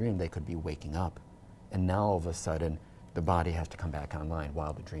middle of a dream, they could be waking up. And now all of a sudden, the body has to come back online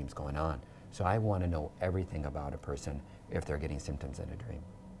while the dream's going on. So I want to know everything about a person if they're getting symptoms in a dream.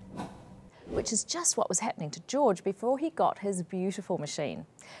 Which is just what was happening to George before he got his beautiful machine.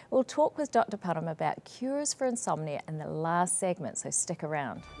 We'll talk with Dr. Param about cures for insomnia in the last segment, so stick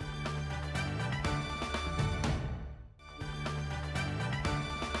around.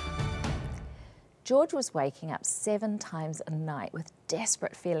 George was waking up 7 times a night with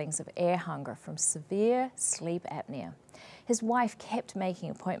desperate feelings of air hunger from severe sleep apnea. His wife kept making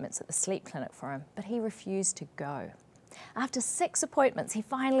appointments at the sleep clinic for him, but he refused to go. After 6 appointments, he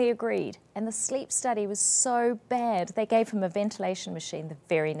finally agreed, and the sleep study was so bad they gave him a ventilation machine the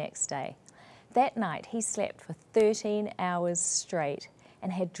very next day. That night, he slept for 13 hours straight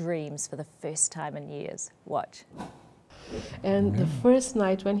and had dreams for the first time in years. Watch. And the first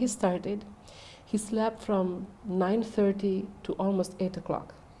night when he started, he slept from 9:30 to almost 8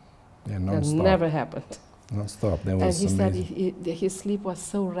 o'clock. Yeah, That non-stop. never happened. Non-stop. That And was he said amazing. his sleep was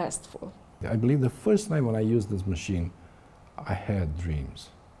so restful. I believe the first night when I used this machine, I had dreams.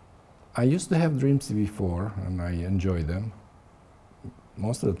 I used to have dreams before, and I enjoyed them.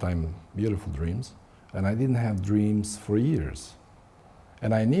 Most of the time, beautiful dreams. And I didn't have dreams for years.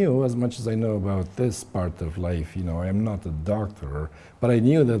 And I knew, as much as I know about this part of life, you know, I am not a doctor, but I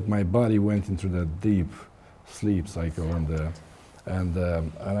knew that my body went into that deep sleep cycle, and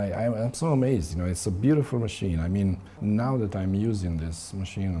I'm so amazed. You know, it's a beautiful machine. I mean, now that I'm using this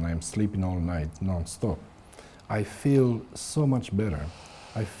machine and I'm sleeping all night non-stop, I feel so much better.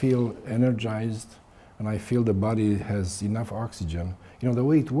 I feel energized, and I feel the body has enough oxygen. You know, the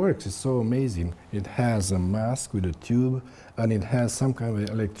way it works is so amazing. It has a mask with a tube, and it has some kind of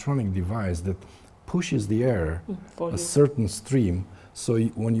electronic device that pushes the air a certain stream. So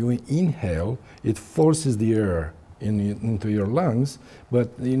when you inhale, it forces the air into your lungs, but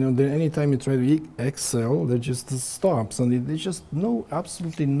you know, anytime you try to exhale, it just stops, and it's just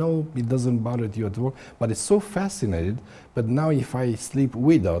absolutely no, it doesn't bother you at all. But it's so fascinated. But now, if I sleep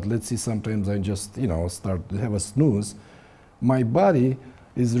without, let's see, sometimes I just, you know, start to have a snooze, my body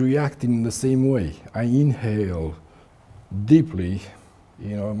is reacting in the same way. I inhale deeply.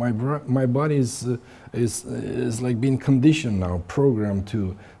 You know, my body is like being conditioned now, programmed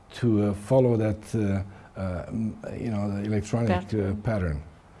to follow that. You know, the electronic pattern.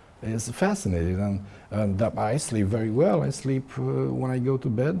 It's fascinating, and I sleep very well. I sleep when I go to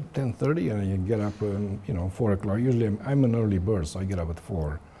bed 10:30, and I get up, 4 o'clock. Usually I'm an early bird, so I get up at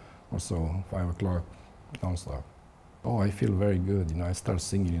 4 or so, 5 o'clock, nonstop. Oh, I feel very good. I start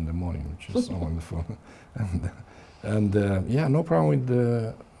singing in the morning, which is so wonderful. And yeah, no problem with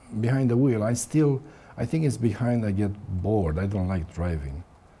behind the wheel. I think it's behind I get bored. I don't like driving.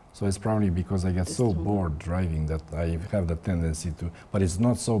 So it's probably because I get so bored driving that I have the tendency to, but it's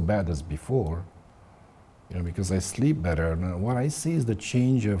not so bad as before, because I sleep better. And what I see is the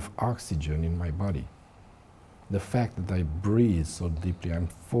change of oxygen in my body. The fact that I breathe so deeply, I'm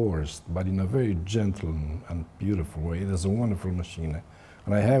forced, but in a very gentle and beautiful way. It is a wonderful machine.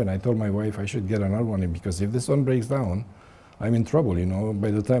 And I have it. I told my wife I should get another one, because if this one breaks down, I'm in trouble,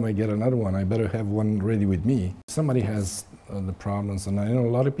 By the time I get another one, I better have one ready with me. Somebody has the problems, and I know a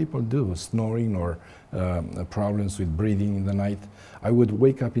lot of people do, snoring or problems with breathing in the night. I would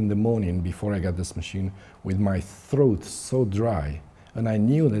wake up in the morning before I got this machine with my throat so dry, and I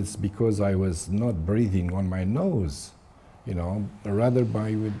knew that it's because I was not breathing on my nose, rather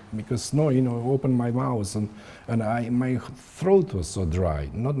because snoring, opened my mouth, and my throat was so dry.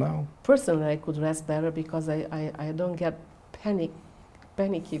 Not now. Personally, I could rest better because I don't get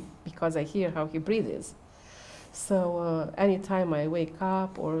panicky because I hear how he breathes. So anytime I wake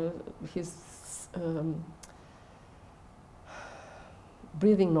up or he's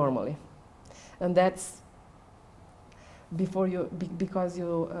breathing normally, and that's because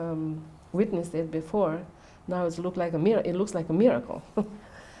you witnessed it before. Now it looks like a miracle.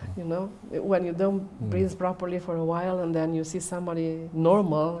 When you don't breathe properly for a while and then you see somebody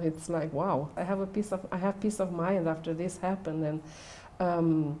normal, it's like, wow. I have peace of mind after this happened,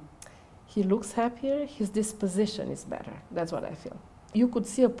 and he looks happier. His disposition is better. That's what I feel. You could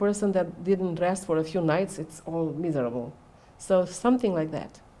see a person that didn't rest for a few nights. It's all miserable. So something like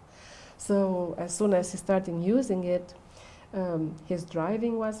that. So as soon as he started using it, his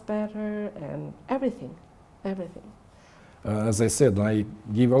driving was better and everything. As I said, I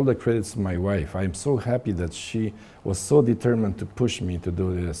give all the credits to my wife. I'm so happy that she was so determined to push me to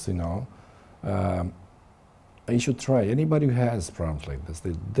do this, You should try. Anybody who has problems like this,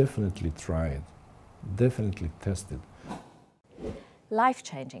 they definitely try it. Definitely test it.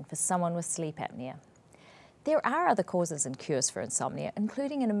 Life-changing for someone with sleep apnea. There are other causes and cures for insomnia,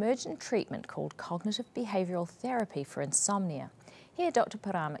 including an emergent treatment called cognitive behavioral therapy for insomnia. Here, Dr.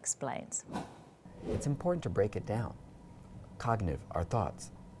 Param explains. It's important to break it down. Cognitive are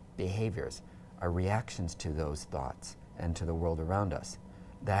thoughts. Behaviors are reactions to those thoughts and to the world around us.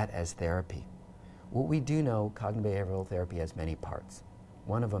 That as therapy. What we do know, cognitive behavioral therapy has many parts.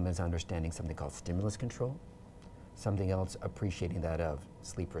 One of them is understanding something called stimulus control, something else appreciating that of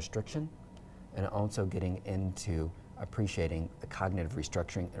sleep restriction, and also getting into appreciating the cognitive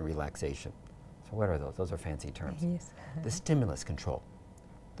restructuring and relaxation. So what are those? Those are fancy terms. Yes. The stimulus control,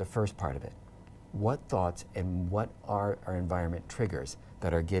 the first part of it. What thoughts and what are our environment triggers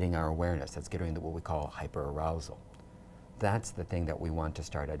that are getting our awareness, that's getting what we call hyperarousal. That's the thing that we want to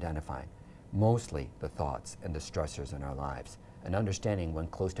start identifying. Mostly the thoughts and the stressors in our lives. And understanding when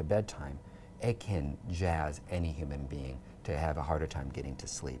close to bedtime, it can jazz any human being to have a harder time getting to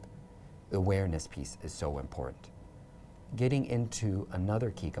sleep. The awareness piece is so important. Getting into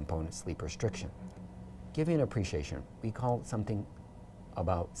another key component, sleep restriction. Giving an appreciation. We call something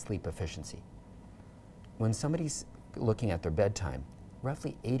about sleep efficiency. When somebody's looking at their bedtime,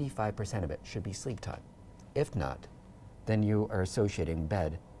 roughly 85% of it should be sleep time. If not, then you are associating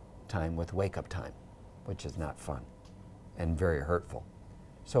bed time with wake-up time, which is not fun and very hurtful.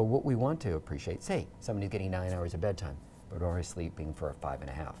 So what we want to appreciate, say somebody's getting 9 hours of bedtime, but already sleeping for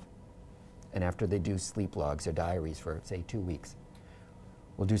 5.5. And after they do sleep logs or diaries for, say, 2 weeks,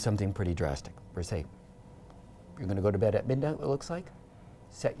 we'll do something pretty drastic. We'll say, you're going to go to bed at midnight, it looks like?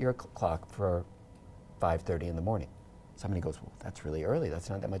 Set your clock for 5:30 in the morning. Somebody goes, well, that's really early. That's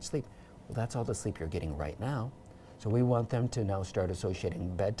not that much sleep. Well, that's all the sleep you're getting right now. So we want them to now start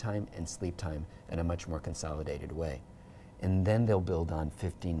associating bedtime and sleep time in a much more consolidated way. And then they'll build on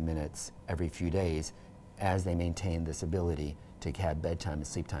 15 minutes every few days as they maintain this ability to have bedtime and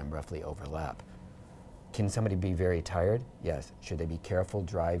sleep time roughly overlap. Can somebody be very tired? Yes. Should they be careful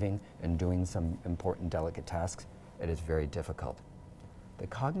driving and doing some important, delicate tasks? It is very difficult. The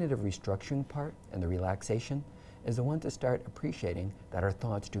cognitive restructuring part and the relaxation is the one to start appreciating that our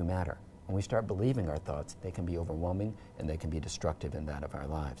thoughts do matter. When we start believing our thoughts, they can be overwhelming and they can be destructive in that of our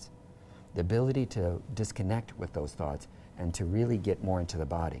lives. The ability to disconnect with those thoughts and to really get more into the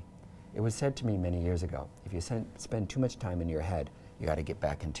body. It was said to me many years ago, if you spend too much time in your head, you got to get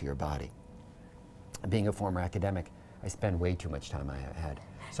back into your body. Being a former academic, I spend way too much time on my head.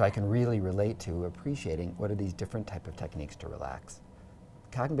 So I can really relate to appreciating what are these different type of techniques to relax.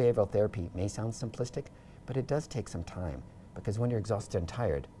 Cognitive behavioral therapy may sound simplistic, but it does take some time, because when you're exhausted and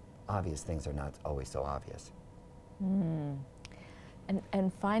tired, obvious things are not always so obvious.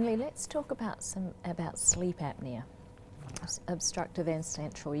 And finally, let's talk about sleep apnea, obstructive and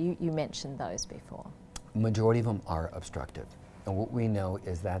central. You mentioned those before. Majority of them are obstructive. And what we know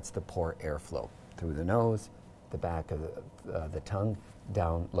is that's the poor airflow through the nose, the back of the tongue,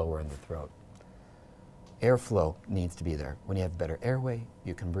 down lower in the throat. Airflow needs to be there. When you have better airway,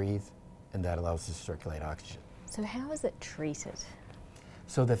 you can breathe, and that allows us to circulate oxygen. So how is it treated?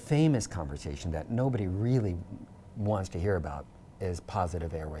 So the famous conversation that nobody really wants to hear about is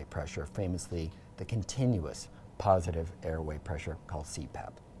positive airway pressure, famously the continuous positive airway pressure called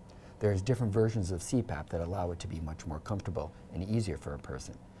CPAP. There's different versions of CPAP that allow it to be much more comfortable and easier for a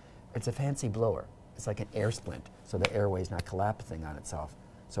person. It's a fancy blower. It's like an air splint, so the airway is not collapsing on itself,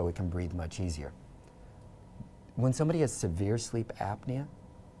 so it can breathe much easier. When somebody has severe sleep apnea,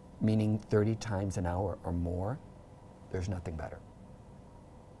 meaning 30 times an hour or more, there's nothing better.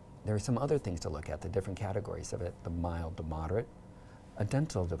 There are some other things to look at, the different categories of it, the mild to moderate, a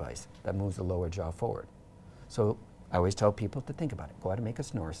dental device that moves the lower jaw forward. So I always tell people to think about it. Go ahead and make a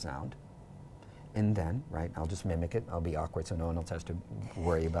snore sound. And then, right, I'll just mimic it. I'll be awkward so no one else has to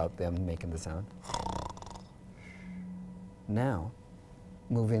worry about them making the sound. Now,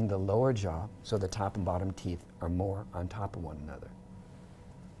 move in the lower jaw so the top and bottom teeth are more on top of one another.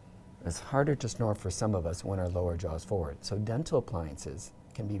 It's harder to snore for some of us when our lower jaw is forward. So dental appliances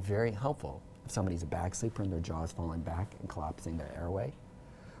can be very helpful if somebody's a back sleeper and their jaw is falling back and collapsing their airway,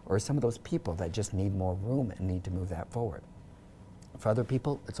 or some of those people that just need more room and need to move that forward. For other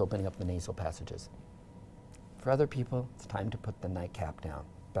people, it's opening up the nasal passages. For other people, it's time to put the nightcap down.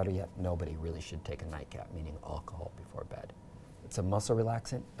 Better yet, nobody really should take a nightcap, meaning alcohol, before bed. It's a muscle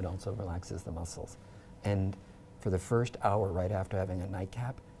relaxant. It also relaxes the muscles. And for the first hour right after having a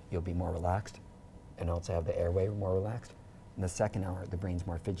nightcap, you'll be more relaxed and also have the airway more relaxed. In the second hour, the brain's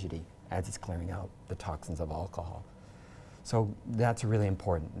more fidgety as it's clearing out the toxins of alcohol. So that's really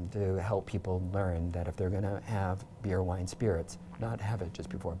important to help people learn that if they're going to have beer, wine, spirits, not have it just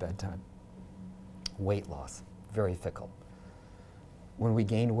before bedtime. Weight loss, very fickle. When we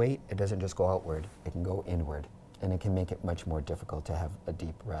gain weight, it doesn't just go outward, it can go inward, and it can make it much more difficult to have a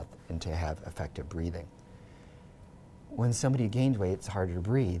deep breath and to have effective breathing. When somebody gains weight, it's harder to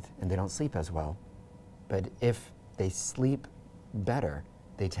breathe and they don't sleep as well. But if they sleep better,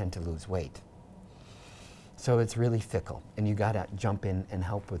 they tend to lose weight. So it's really fickle, and you gotta jump in and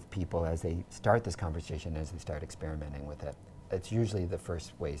help with people as they start this conversation, as they start experimenting with it. It's usually the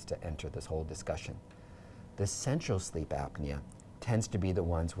first ways to enter this whole discussion. The central sleep apnea tends to be the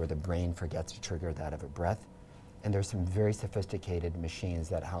ones where the brain forgets to trigger that of a breath, and there's some very sophisticated machines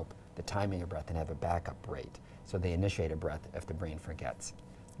that help the timing of breath and have a backup rate, so they initiate a breath if the brain forgets.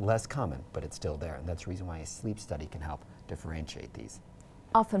 Less common, but it's still there, and that's the reason why a sleep study can help differentiate these.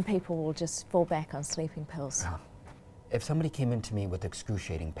 Often people will just fall back on sleeping pills. If somebody came into me with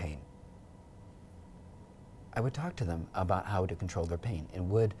excruciating pain, I would talk to them about how to control their pain. And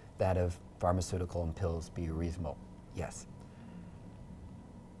would that of pharmaceutical and pills be reasonable? Yes.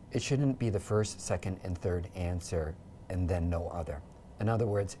 It shouldn't be the first, second, and third answer and then no other. In other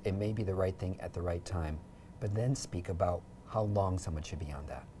words, it may be the right thing at the right time, but then speak about how long someone should be on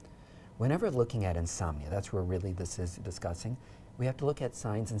that. Whenever looking at insomnia, that's where really this is discussing, we have to look at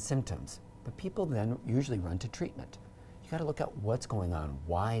signs and symptoms, but people then usually run to treatment. You gotta look at what's going on,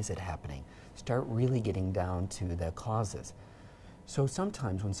 why is it happening? Start really getting down to the causes. So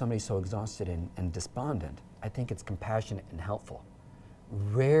sometimes when somebody's so exhausted and despondent, I think it's compassionate and helpful.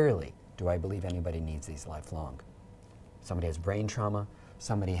 Rarely do I believe anybody needs these lifelong. Somebody has brain trauma,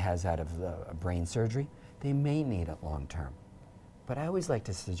 somebody has out of a brain surgery, they may need it long term. But I always like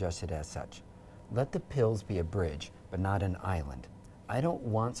to suggest it as such. Let the pills be a bridge, but not an island. I don't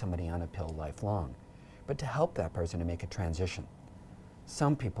want somebody on a pill lifelong, but to help that person to make a transition.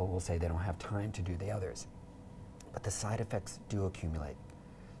 Some people will say they don't have time to do the others, but the side effects do accumulate.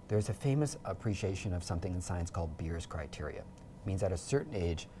 There's a famous appreciation of something in science called Beer's criteria. It means at a certain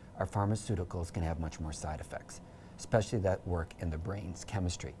age, our pharmaceuticals can have much more side effects, especially that work in the brain's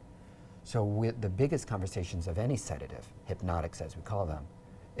chemistry. So with the biggest conversations of any sedative, hypnotics as we call them,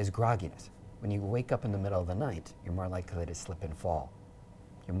 is grogginess. When you wake up in the middle of the night, you're more likely to slip and fall.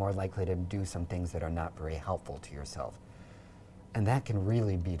 You're more likely to do some things that are not very helpful to yourself. And that can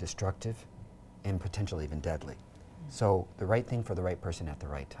really be destructive and potentially even deadly. So the right thing for the right person at the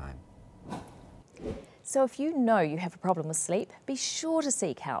right time. So if you know you have a problem with sleep, be sure to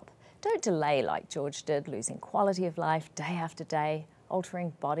seek help. Don't delay like George did, losing quality of life day after day,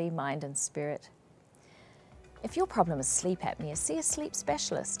 altering body, mind and spirit. If your problem is sleep apnea, see a sleep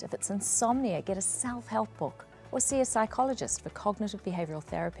specialist. If it's insomnia, get a self-help book or see a psychologist for cognitive behavioural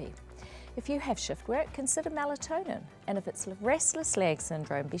therapy. If you have shift work, consider melatonin. And if it's restless leg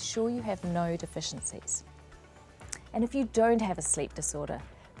syndrome, be sure you have no deficiencies. And if you don't have a sleep disorder,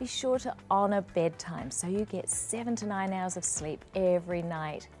 be sure to honour bedtime so you get 7 to 9 hours of sleep every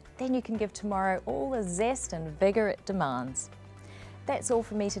night. Then you can give tomorrow all the zest and vigour it demands. That's all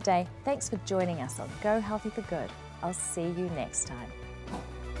for me today. Thanks for joining us on Go Healthy for Good. I'll see you next time.